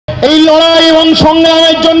এই লড়াই এবং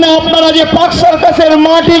সংগ্রামের জন্য আপনারা যে পাক সার্কাসের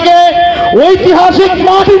মাটিকে ঐতিহাসিক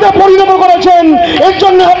মাটিতে পরিণত করেছেন, এর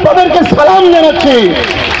জন্য আপনাদেরকে সালাম জানাচ্ছি।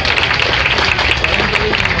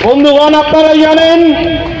 বন্ধুগণ, আপনারা জানেন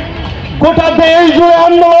গোটা দেশ জুড়ে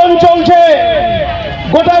আন্দোলন চলছে,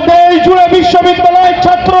 গোটা দেশ জুড়ে বিশ্ববিদ্যালয়ের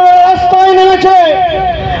ছাত্ররা রাস্তায় নেমেছে,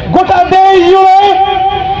 গোটা দেশ জুড়ে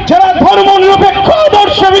যারা ধর্মনিরপেক্ষ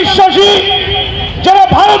আদর্শে বিশ্বাসী, যারা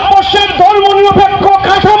ভারতবর্ষের ধর্মনিরপেক্ষ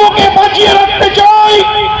কাঠামোকে বাঁচিয়ে রাখতে চায়,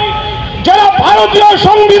 যারা ভারতীয়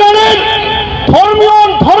সংবিধানের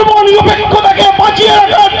ধর্মনিরপেক্ষতাকে বাঁচিয়ে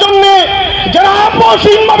রাখার জন্য যারা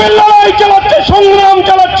আপসহীনভাবে লড়াই চালাচ্ছে, সংগ্রাম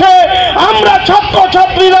চালাচ্ছে, আমরা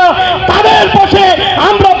ছাত্রছাত্রীরা তাদের পাশে,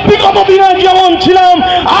 আমরা বিগত দিনে যেমন ছিলাম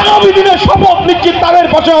আগামী দিনে শপথ নিচ্ছি তাদের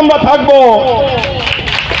পাশে আমরা থাকবো।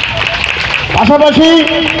 পাশাপাশি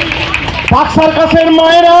পাক সার্কাসের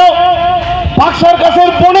মায়েরা, পাক সার্কাসের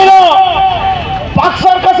বোনেরা, পাক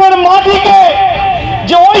সার্কাসের মাটিকে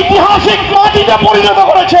যে ঐতিহাসিক মাটিতে পরিণত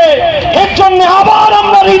করেছে, এর জন্য আবার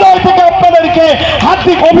আমরা হৃদয় থেকে আপনাদেরকে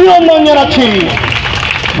হার্দিক অভিনন্দন জানাচ্ছি।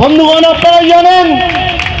 বন্ধুগণ, আপনারা জানেন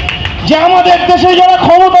যে আমাদের দেশে যারা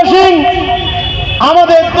ক্ষমতাসীন,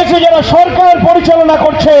 আমাদের দেশে যারা সরকার পরিচালনা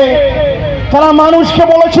করছে, তারা মানুষকে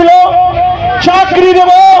বলেছিল চাকরি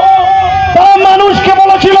দেব, তারা মানুষকে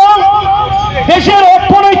বলেছিল দেশের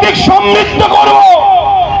অর্থনৈতিক সমৃদ্ধ করব।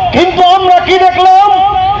 কিন্তু আমরা কি দেখলাম?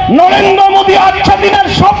 নরেন্দ্র মোদী আচ্ছা দিনের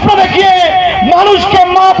স্বপ্ন দেখিয়ে মানুষকে,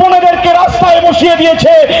 মা বোনেদেরকে রাস্তায় বসিয়ে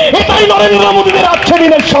দিয়েছে। এটাই নরেন্দ্র মোদীদের আচ্ছা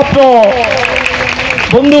দিনের স্বপ্ন।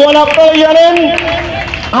 বন্ধুগণ, আপনারা জানেন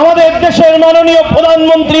আমাদের দেশের মাননীয়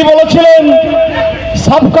প্রধানমন্ত্রী বলেছিলেন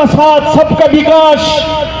সবকা সাথ সবকা বিকাশ,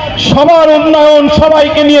 সবার উন্নয়ন,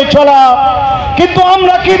 সবাইকে নিয়ে চলা। কিন্তু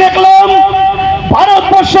আমরা কি দেখলাম?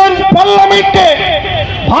 ভারতবর্ষের পার্লামেন্টে,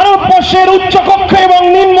 ভারতবর্ষের উচ্চ কক্ষে এবং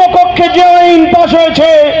নিম্ন কক্ষে যে আইন পাশ হয়েছে,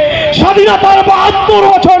 স্বাধীনতার ৭২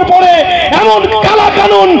 বছর পরে এমন কালা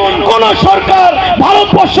কানুন কোন সরকার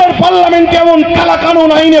ভারতবর্ষের পার্লামেন্টে এমন কালা কানুন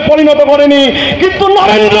আইনে পরিণত করেনি। কিন্তু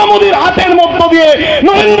নরেন্দ্র মোদীর হাতের মধ্য দিয়ে,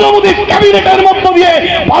 নরেন্দ্র মোদীর ক্যাবিনেটের মধ্য দিয়ে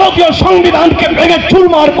ভারতীয় সংবিধানকে ভেঙে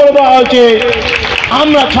চুরমার করে দেওয়া হয়েছে।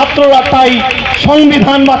 আমরা ছাত্ররা তাই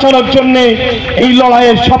সংবিধান বাঁচানোর জন্য এই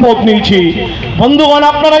লড়াইয়ের শপথ নিয়েছি। বন্ধুগণ,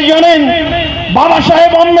 আপনারা জানেন বাবা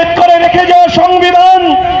সাহেব আম্বেদকরের রেখে যাওয়া সংবিধান,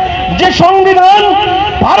 যে সংবিধান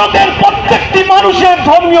ভারতের প্রত্যেকটি মানুষের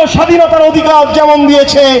ধর্মীয় স্বাধীনতার অধিকার যেমন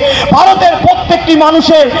দিয়েছে, ভারতের প্রত্যেকটি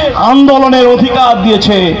মানুষের আন্দোলনের অধিকার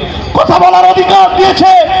দিয়েছে, কথা বলার অধিকার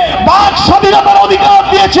দিয়েছে, বাক স্বাধীনতার অধিকার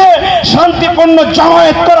দিয়েছে, শান্তিপূর্ণ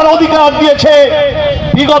জামায়াত করার অধিকার দিয়েছে।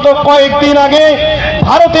 বিগত কয়েকদিন আগে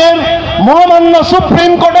ভারতের মহামান্য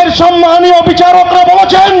সুপ্রিম কোর্টের সম্মানীয় বিচারকরা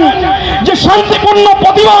বলেছেন যে শান্তিপূর্ণ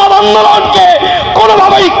প্রতিবাদ আন্দোলনকে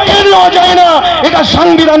কোনোভাবেই কেড়ে নেওয়া যায় না, এটা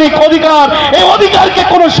সাংবিধানিক অধিকার। এই অধিকারকে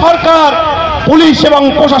কোনো সরকার, পুলিশ এবং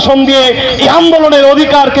প্রশাসন দিয়ে এই আন্দোলনের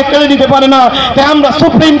অধিকারকে কেড়ে নিতে পারে না। তাই আমরা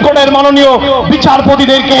সুপ্রিম কোর্টের মাননীয়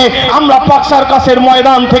বিচারপতিদেরকে আমরা পাক সার্কাসের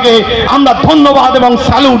ময়দান থেকে আমরা ধন্যবাদ এবং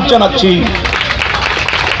স্যালুট জানাচ্ছি।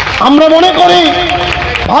 আমরা মনে করি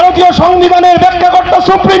ভারতীয় সংবিধানের ব্যাখ্যাকর্তা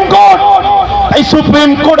সুপ্রিম কোর্ট, এই সুপ্রিম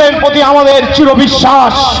কোর্টের প্রতি আমাদের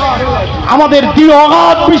চিরবিশ্বাস, আমাদের দৃঢ়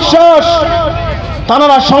অগাধ বিশ্বাস।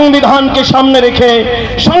 তারা সংবিধানকে সামনে রেখে,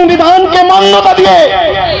 সংবিধানকে মান্যতা দিয়ে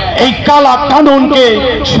এই কালা কানুনকে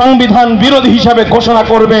সংবিধান বিরোধী হিসাবে ঘোষণা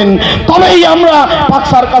করবেন, তবেই আমরা পাক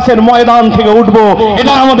সার্কাসের ময়দান থেকে উঠব,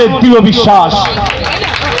 এটা আমাদের দৃঢ় বিশ্বাস।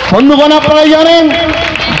 বন্ধুগণ, আপনারা জানেন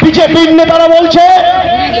বিজেপির নেতারা বলছে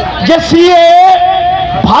যে সিএএ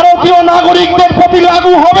ভারতীয় নাগরিকদের প্রতি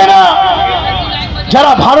লাগু হবে না।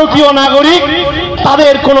 যারা ভারতীয় নাগরিক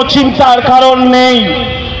তাদের কোনো চিন্তার কারণ নেই।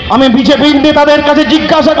 আমি বিজেপির নেতাদের কাছে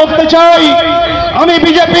জিজ্ঞাসা করতে চাই, আমি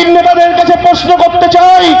বিজেপির নেতাদের কাছে প্রশ্ন করতে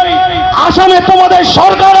চাই, আসামে তোমাদের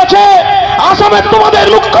সরকার আছে, আসামে তোমাদের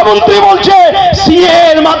মুখ্যমন্ত্রী বলছে সিএ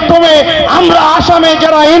এর মাধ্যমে আমরা আসামে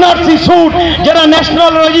যারা এনআরসি স্যুট, যারা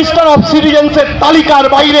ন্যাশনাল রেজিস্টার অফ সিটিজেন্সের তালিকার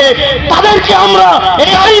বাইরে, তাদেরকে আমরা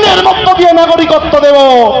এই আইনের মধ্য দিয়ে নাগরিকত্ব দেব।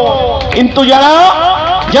 কিন্তু যারা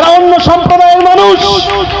অন্য সম্প্রদায়ের মানুষ,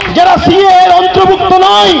 যারা সিএ এর অন্তর্ভুক্ত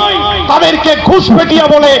নয়, তাদেরকে ঘুষপেটিয়া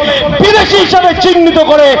বলে বিদেশি হিসাবে চিহ্নিত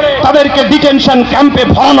করে তাদেরকে ডিটেনশন ক্যাম্পে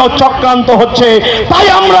ভরানো চক্রান্ত হচ্ছে। তাই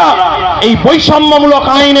আমরা এই বৈষম্যমূলক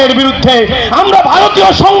আইনের বিরুদ্ধে, আমরা ভারতীয়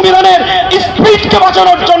সংবিধানের স্পিরিটকে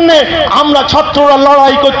বাঁচানোর জন্য আমরা ছাত্ররা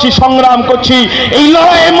লড়াই করছি, সংগ্রাম করছি। এই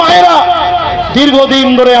লড়াইয়ে মায়েরা দীর্ঘদিন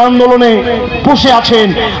ধরে আন্দোলনে বসে আছেন।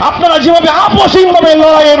 আপনারা যেভাবে আপসহীনভাবে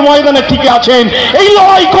লড়াইয়ের ময়দানে টিকে আছেন, এই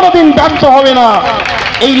লড়াই কোনোদিন ব্যর্থ হবে না,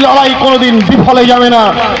 এই লড়াই কোনোদিন বিফলে যাবে না।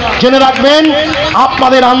 জেনে রাখবেন,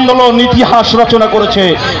 আপনাদের আন্দোলন ইতিহাস রচনা করেছে।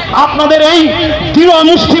 আপনাদের এই দৃঢ়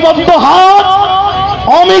মুষ্টিবদ্ধ হাত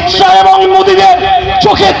অমিত শাহ এবং মোদীদের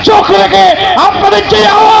চোখে চোখ রেখে আপনাদের যে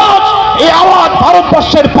আওয়াজ, এই আওয়াজ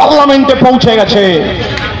ভারতবর্ষের পার্লামেন্টে পৌঁছে গেছে।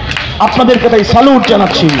 আপনাদেরকে তাই স্যালুট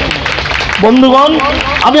জানাচ্ছি। বন্ধুগণ,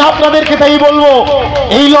 আমি আপনাদেরকে তাই বলবো,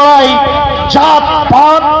 এই লড়াই জাত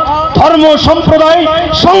পাত ধর্ম সম্প্রদায়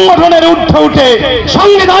সংগঠনের ঊর্ধ্বে উঠে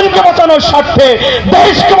সংবিধানকে বাঁচানোর স্বার্থে,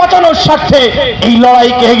 দেশকে বাঁচানোর স্বার্থে এই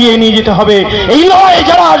লড়াইকে এগিয়ে নিয়ে যেতে হবে। এই লড়াই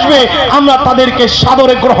যারা আসবে আমরা তাদেরকে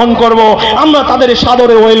সাদরে গ্রহণ করব, আমরা তাদের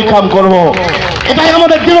সাদরে ওয়েলকাম করব। এটাই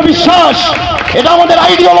আমাদের দৃঢ় বিশ্বাস, এটা আমাদের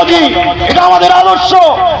আইডিওলজি, এটা আমাদের আদর্শ।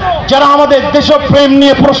 যারা আমাদের দেশপ্রেম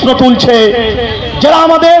নিয়ে প্রশ্ন তুলছে, যারা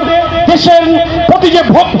আমাদের দেশের প্রতি যে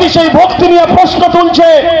ভক্তি, সেই ভক্তি নিয়ে প্রশ্ন তুলছে,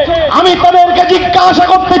 আমি তাদেরকে জিজ্ঞাসা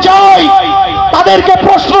করতে চাই, তাদেরকে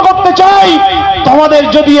প্রশ্ন করতে চাই, তোমাদের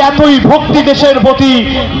যদি এতই ভক্তি দেশের প্রতি,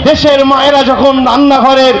 দেশের মায়েরা যখন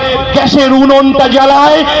রান্নাঘরের গ্যাসের উনুনটা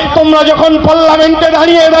জ্বালায়, তোমরা যখন পার্লামেন্টে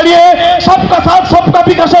দাঁড়িয়ে দাঁড়িয়ে সবকা সাথ সবকা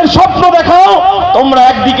বিকাশের স্বপ্ন দেখাও, তোমরা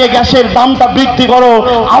একদিকে গ্যাসের দামটা বৃদ্ধি করো,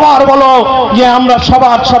 আবার বলো যে আমরা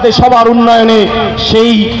সবার সাথে সবার উন্নয়নে,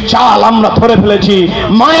 সেই চাল আমরা ধরে ফেলেছি,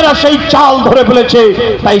 মায়েরা সেই চাল ধরে ফেলেছে।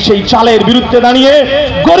 তাই সেই চালের বিরুদ্ধে দাঁড়িয়ে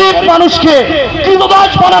গরিব মানুষকে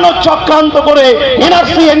কৃতদাস বানানোর চক্রান্ত করে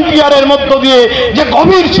এনআরসি এনপিআর এর মধ্য দিয়ে যে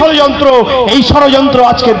গভীর ষড়যন্ত্র, এই ষড়যন্ত্র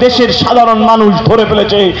আজকে দেশের সাধারণ মানুষ ধরে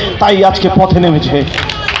ফেলেছে, তাই আজকে পথে নেমেছে।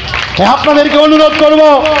 আপনাদেরকে অনুরোধ করব,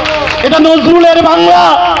 এটা নজরুলের বাংলা,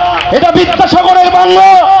 এটা বিদ্যাসাগরের বাংলা,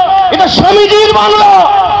 এটা স্বামীজির বাংলা।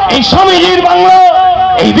 এই স্বামীজির বাংলা,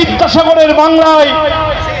 এই বিদ্যাসাগরের বাংলায়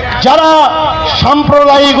যারা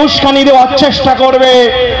সাম্প্রদায়িক উস্কানি দেওয়ার চেষ্টা করবে,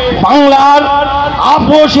 বাংলার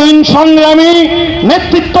আপোষহীন সংগ্রামী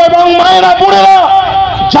নেতৃত্ব এবং মায়েরা বোনেরা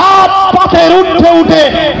জাত পাতের ঊর্ধ্বে উঠে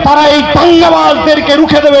তারা এই দাঙ্গাবাজদেরকে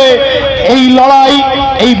রুখে দেবে। এই লড়াই,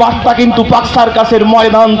 এই বার্তা কিন্তু পাক সার্কাসের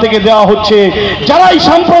ময়দান থেকে দেওয়া হচ্ছে। যারাই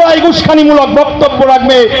সাম্প্রদায়িক উস্কানিমূলক বক্তব্য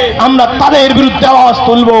রাখবে, আমরা তাদের বিরুদ্ধে আওয়াজ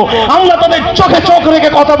তুলব, আমরা তাদের চোখে চোখ রেখে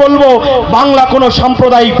কথা বলবো। বাংলা কোনো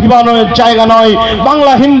সাম্প্রদায়িক বিভাজনের জায়গা নয়,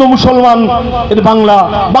 বাংলা হিন্দু মুসলমান এর বাংলা,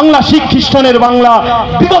 বাংলা শিখ খ্রিস্টানের বাংলা।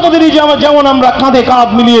 বিগত দিনে যেমন আমরা কাঁধে কাঁধ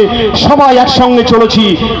মিলিয়ে সবাই একসঙ্গে চলেছি,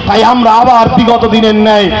 তাই আমরা আবার বিগত দিনের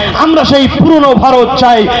ন্যায় আমরা সেই পুরনো ভারত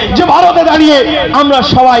চাই, যে ভারতে দাঁড়িয়ে আমরা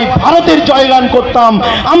সবাই ভারতের জয়গান করতাম,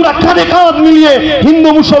 আমরা কাঁধে কাঁধ মিলিয়ে হিন্দু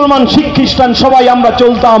মুসলমান শিখ খ্রিস্টান সবাই আমরা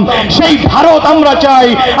চলতাম। সেই ভারত আমরা চাই।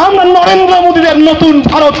 আমরা নরেন্দ্র মোদীদের নতুন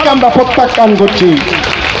ভারতকে আমরা প্রত্যাখ্যান করছি।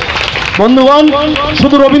 বন্ধুগণ,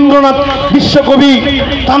 শুধু রবীন্দ্রনাথ বিশ্বকবি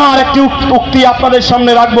তাঁর একটি উক্তি আপনাদের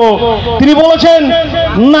সামনে রাখবো। তিনি বলেছেন,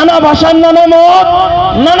 নানা ভাষার নানা মত,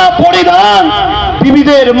 নানা পরিধান,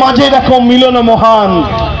 বিবিধের মাঝে দেখো মিলন মহান।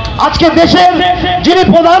 আজকে দেশের যিনি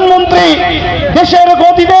প্রধানমন্ত্রী, দেশের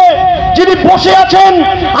গদিতে যিনি বসে আছেন,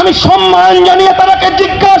 আমি সম্মান জানিয়ে তাকে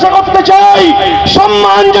জিজ্ঞাসা করতে চাই,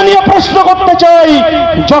 সম্মান জানিয়ে প্রশ্ন করতে চাই,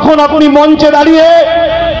 যখন আপনি মঞ্চে দাঁড়িয়ে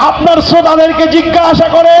আপনার শ্রোতাদেরকে জিজ্ঞাসা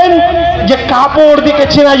করেন যে কাপড় দিকে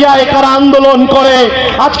চেনা যায় কারা আন্দোলন করে,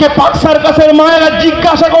 আজকে পাক সার্কাসের মায়েরা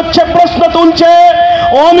জিজ্ঞাসা করছে, প্রশ্ন তুলছে,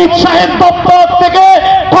 অমিত শাহের দপ্তর থেকে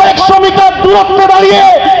কয়েকশো মিটার দূরত্বে দাঁড়িয়ে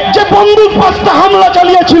যে বন্দুক বাস্তা হামলা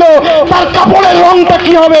চালিয়েছিল তার কাপড়ের রংটা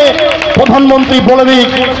কি হবে? প্রধানমন্ত্রী বলে দিক।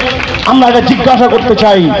 আমরা এটা জিজ্ঞাসা করতে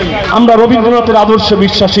চাই। আমরা রবীন্দ্রনাথের আদর্শে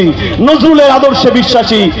বিশ্বাসী, নজরুলের আদর্শে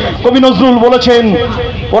বিশ্বাসী। কবি নজরুল বলেছেন,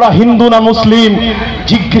 ওরা হিন্দু না মুসলিম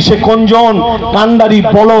জিজ্ঞেসে কোনজন, কান্ডারি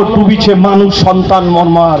বল ডুবিছে মানুষ সন্তান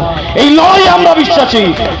মর্মার। এই লড়াই আমরা বিশ্বাসী।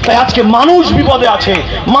 তাই আজকে মানুষ বিপদে আছে,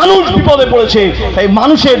 মানুষ বিপদে পড়েছে। তাই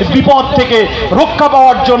মানুষের বিপদ থেকে রক্ষা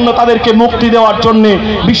পাওয়ার জন্য, তাদেরকে মুক্তি দেওয়ার জন্য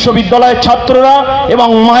বিশ্ববিদ্যালয়ের ছাত্ররা এবং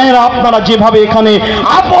মায়েরা আপনারা যেভাবে এখানে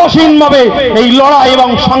আপোষহীনভাবে এই লড়াই এবং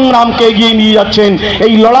সংগ্রামকে এগিয়ে নিয়ে যাচ্ছেন,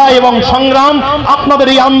 এই লড়াই এবং সংগ্রাম আপনাদের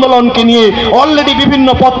এই আন্দোলনকে নিয়ে অলরেডি বিভিন্ন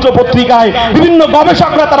পত্র পত্রিকায় বিভিন্ন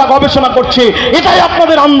গবেষকরা তারা গবেষণা করছে। এটাই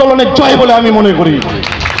আপনাদের আন্দোলনের জয় বলে আমি মনে করি।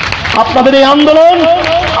 আপনাদের এই আন্দোলন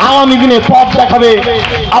আগামী দিনে পথ দেখাবে,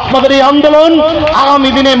 আপনাদের এই আন্দোলন আগামী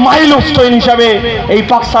দিনে মাইলস্টোন হিসাবে এই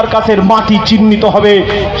পাক সার্কাসের মাটি চিহ্নিত হবে।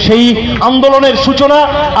 সেই আন্দোলনের সূচনা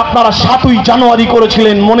আপনারা 7ই জানুয়ারি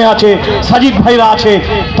করেছিলেন, মনে আছে, সাজিদ ভাইরা আছে।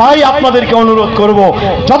 তাই আপনাদেরকে অনুরোধ করব,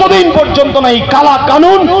 যতদিন পর্যন্ত না এই কালা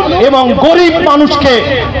কানুন এবং গরিব মানুষকে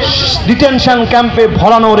ডিটেনশন ক্যাম্পে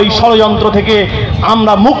ভরানোর এই ষড়যন্ত্র থেকে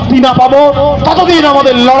আমরা মুক্তি না পাবো, ততদিন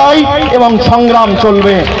আমাদের লড়াই এবং সংগ্রাম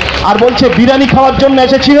চলবে। আর বলছে বিরিয়ানি খাওয়ার জন্য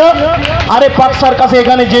এসেছি না, আরে পাক সার্কাসে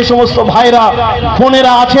এখানে যে সমস্ত ভাইরা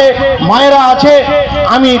বোনেরা আছে, মায়েরা আছে,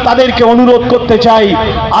 আমি তাদেরকে অনুরোধ করতে চাই,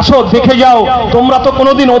 আসো দেখে যাও। তোমরা তো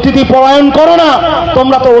কোনোদিন অতিথি পরায়ণ করো না,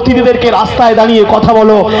 তোমরা তো অতিথিদেরকে রাস্তায় দাঁড়িয়ে কথা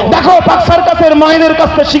বলো। দেখো পাক সার্কাসের মায়েদের কাছ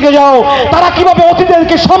থেকে শিখে যাও, তারা কিভাবে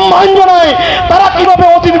অতিথিদেরকে সম্মান জানায়, তারা কিভাবে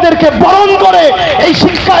অতিথিদেরকে বরণ করে। এই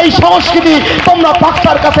শিক্ষা, এই সংস্কৃতি তোমরা পাক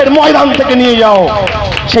সার্কাসের ময়দান থেকে নিয়ে যাও।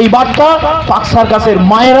 সেই বার্তা পাক সার্কাসের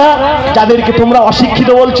মায়েরা, যাদেরকে তোমরা অশিক্ষিত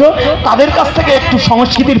বলছো, তাদের কাছ থেকে একটু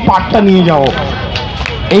সংস্কৃতির পাঠটা নিয়ে যাও।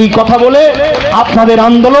 এই কথা বলে আপনাদের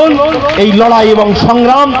আন্দোলন, এই লড়াই এবং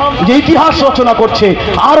সংগ্রাম যে ইতিহাস রচনা করছে,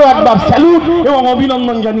 আরো একবার স্যালুট এবং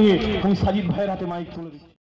অভিনন্দন জানিয়ে আমি সাজিদ ভাইয়ের হাতে মাইক তুলে দিচ্ছি।